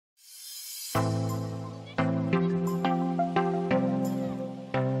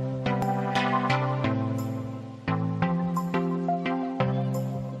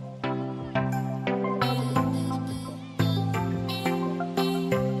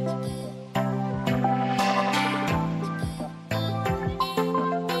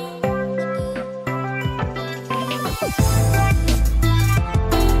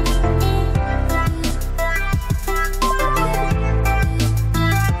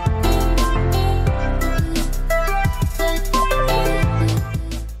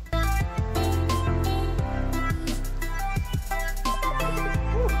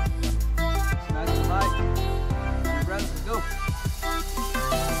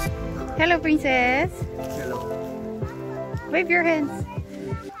Hello, princess. Hello. Wave your hands.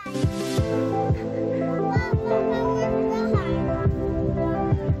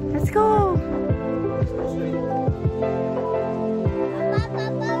 Let's go.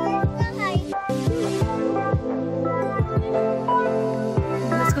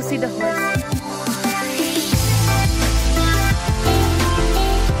 Let's go see the horse.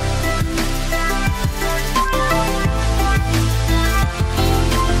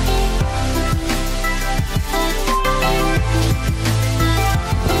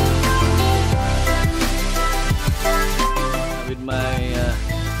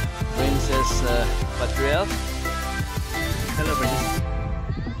 Hello friends.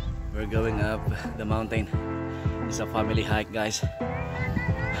 We're going up the mountain. It's a family hike, guys.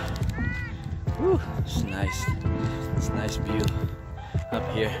 Woo, it's nice. It's a nice view up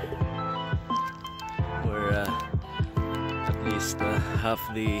here. We're at least half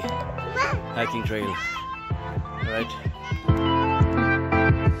the hiking trail. All right.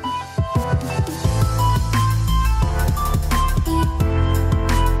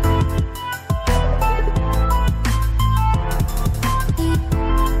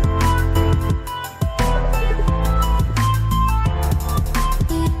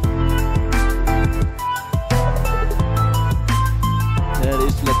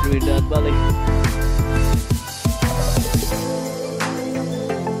 Trinidad Valley.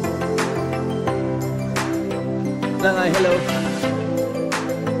 Langay, hello.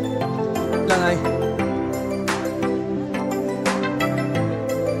 Langay.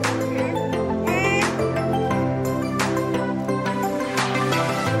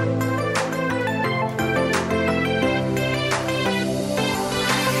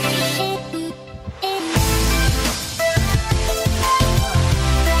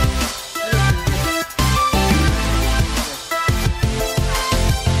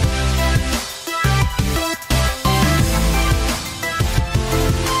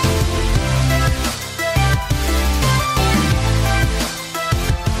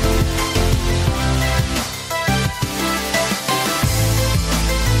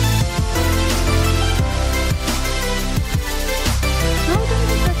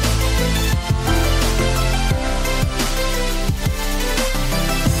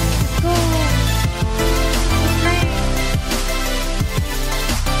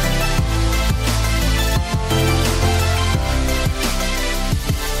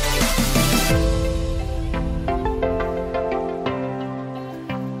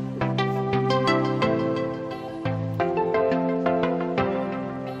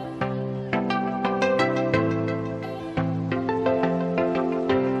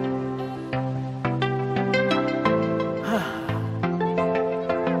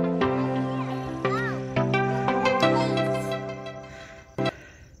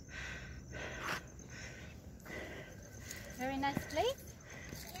 Very nice place.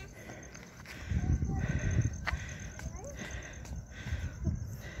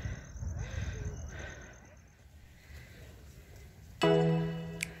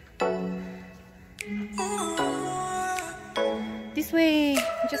 This way,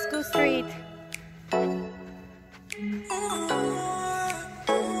 just go straight.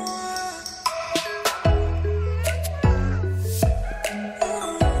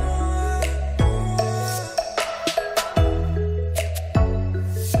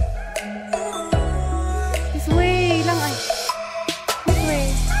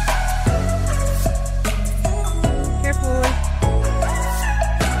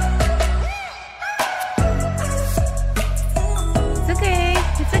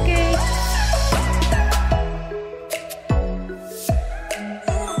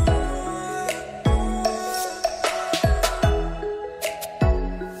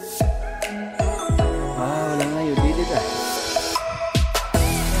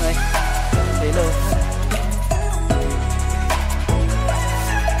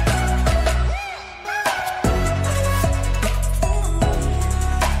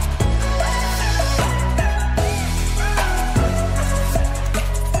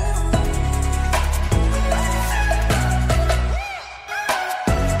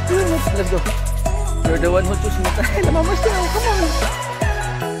 Let's go. You're the one who chose me. Namamasyal, come on.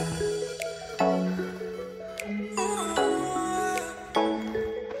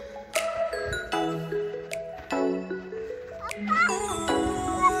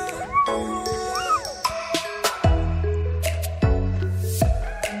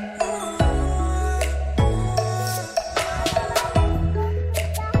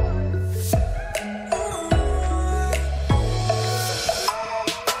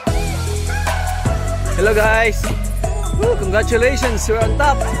 Hello guys! Woo, congratulations, we're on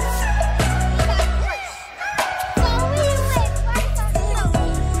top!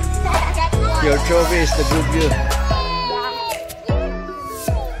 Your trophy is the good view.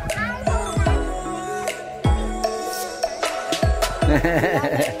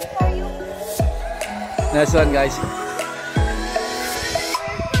 Nice one, guys.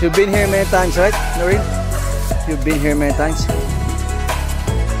 You've been here many times, right, Noreen? You've been here many times.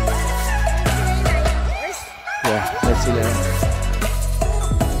 Yeah, let's see that.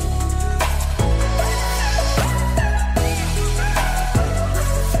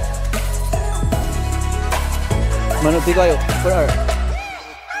 Manuti kayo, per hour.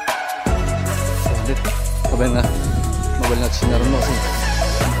 Mabal na sinaron mo kasi.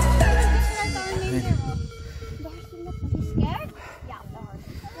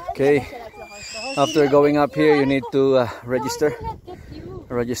 Okay, after going up here, you need to register.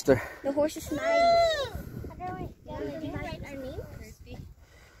 Register. The horse is nice. Did you write our names?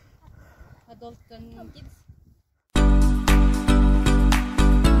 Adult and kids.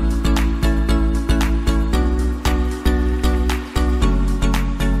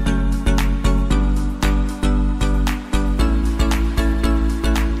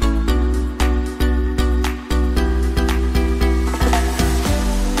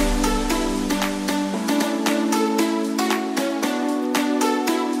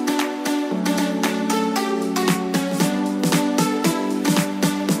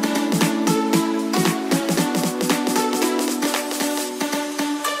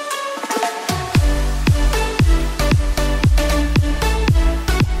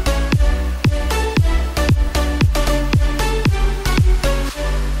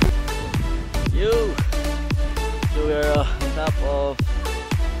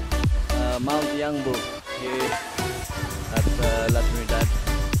 Mount Yangbew here at Trinidad.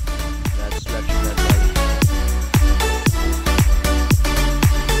 That's Trinidad Valley.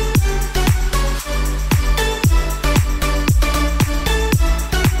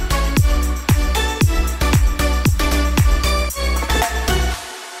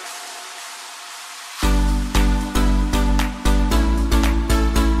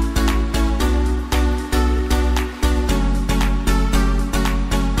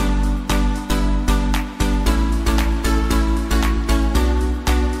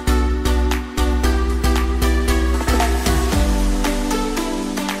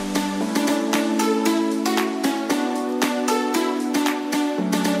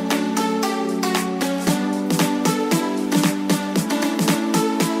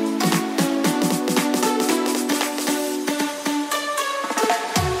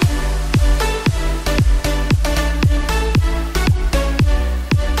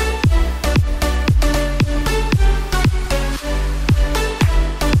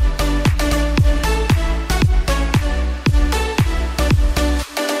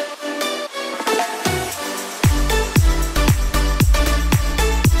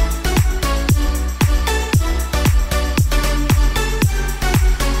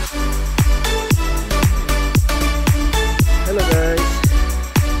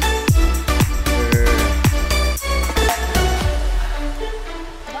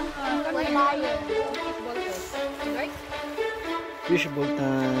 Fishbowl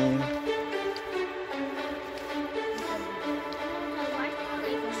time.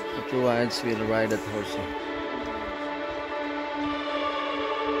 Afterwards, we'll ride at horse.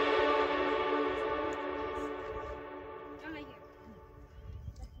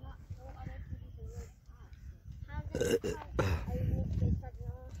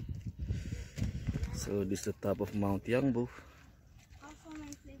 So this is the top of Mount Yangbew.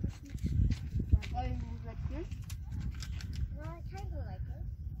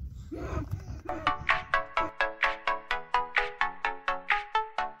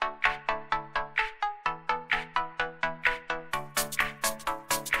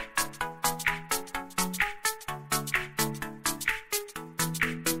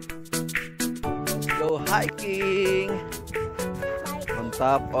 Go hiking on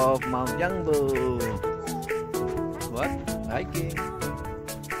top of Mount Yangbew. What? Hiking.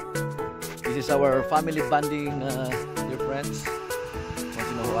 This is our family bonding, dear friends. Once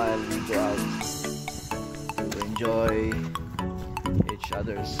in a while we go out to enjoy each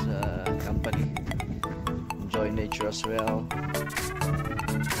other's company, enjoy nature as well.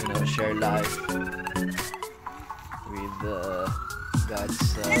 You know, share life with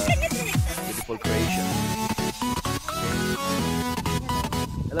God's beautiful creation.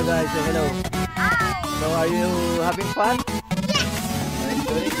 Hello guys, say hello. Hi. So are you having fun? Yes.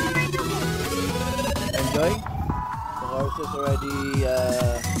 Enjoying? The horses already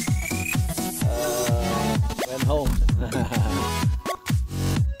went home.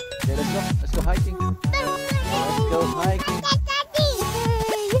 Okay, let's go. Let's go hiking. Let's go hiking.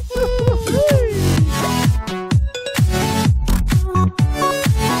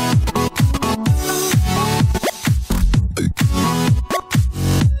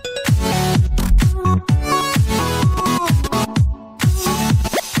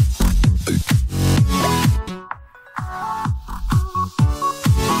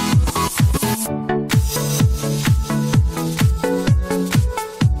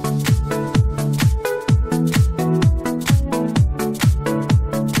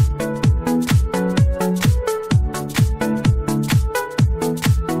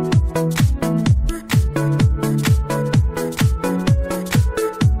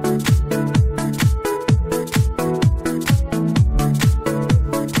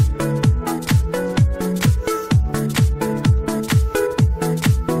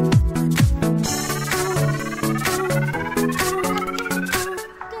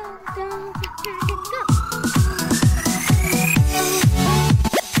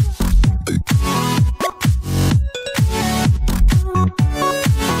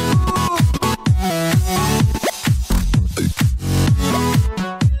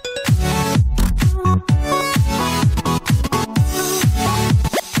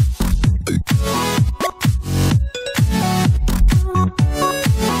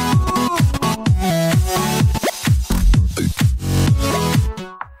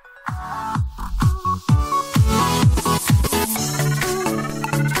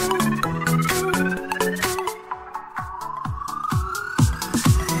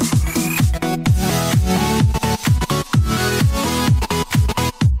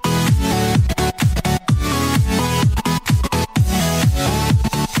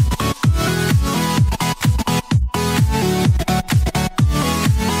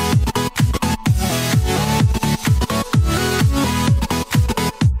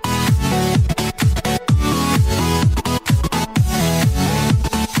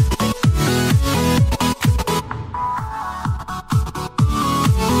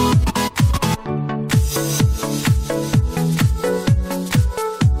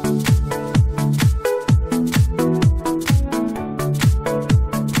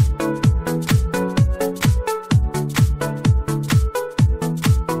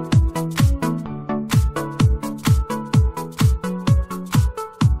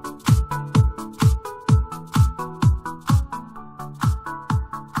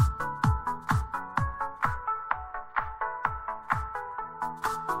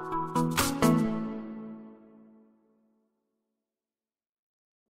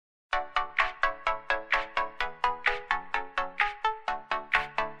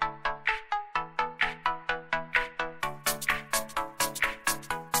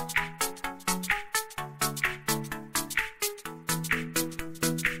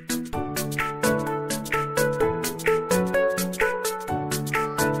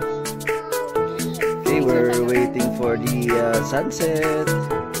 the sunset.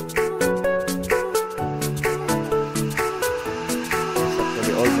 It's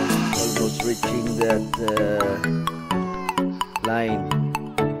actually almost reaching that line,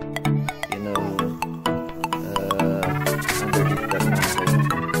 you know, underneath that mountain.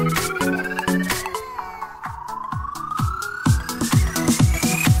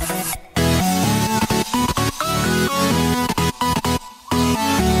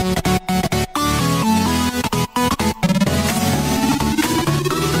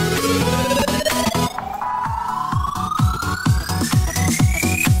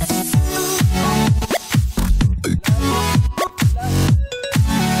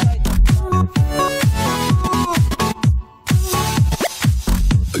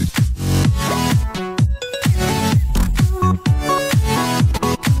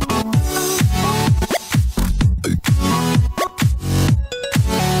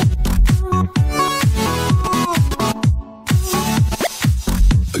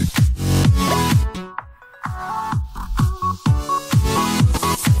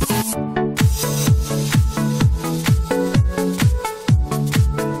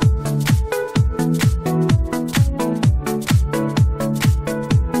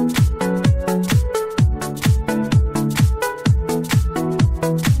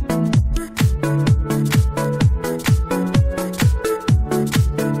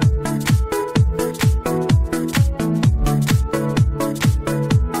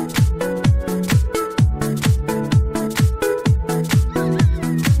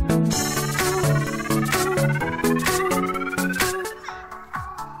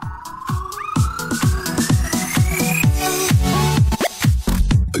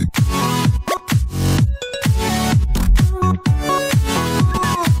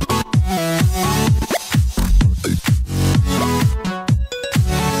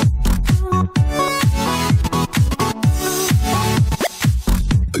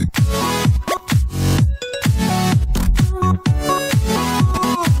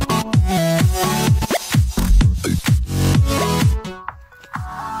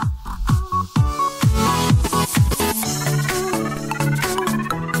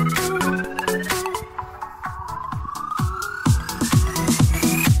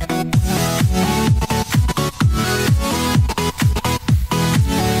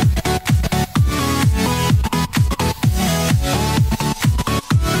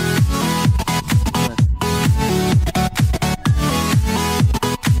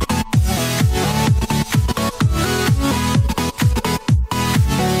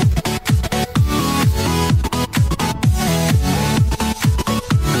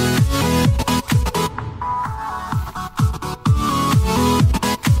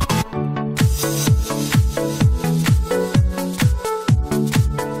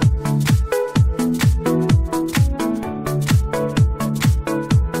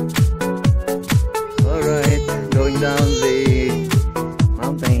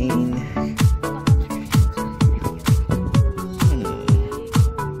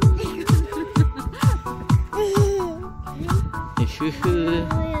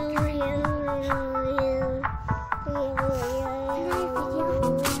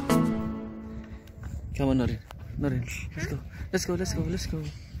 Come on, Norin. Norin, let's go. Let's go. Let's go.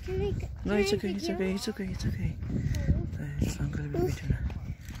 No, it's okay. It's okay. It's okay. It's okay. Uncle will be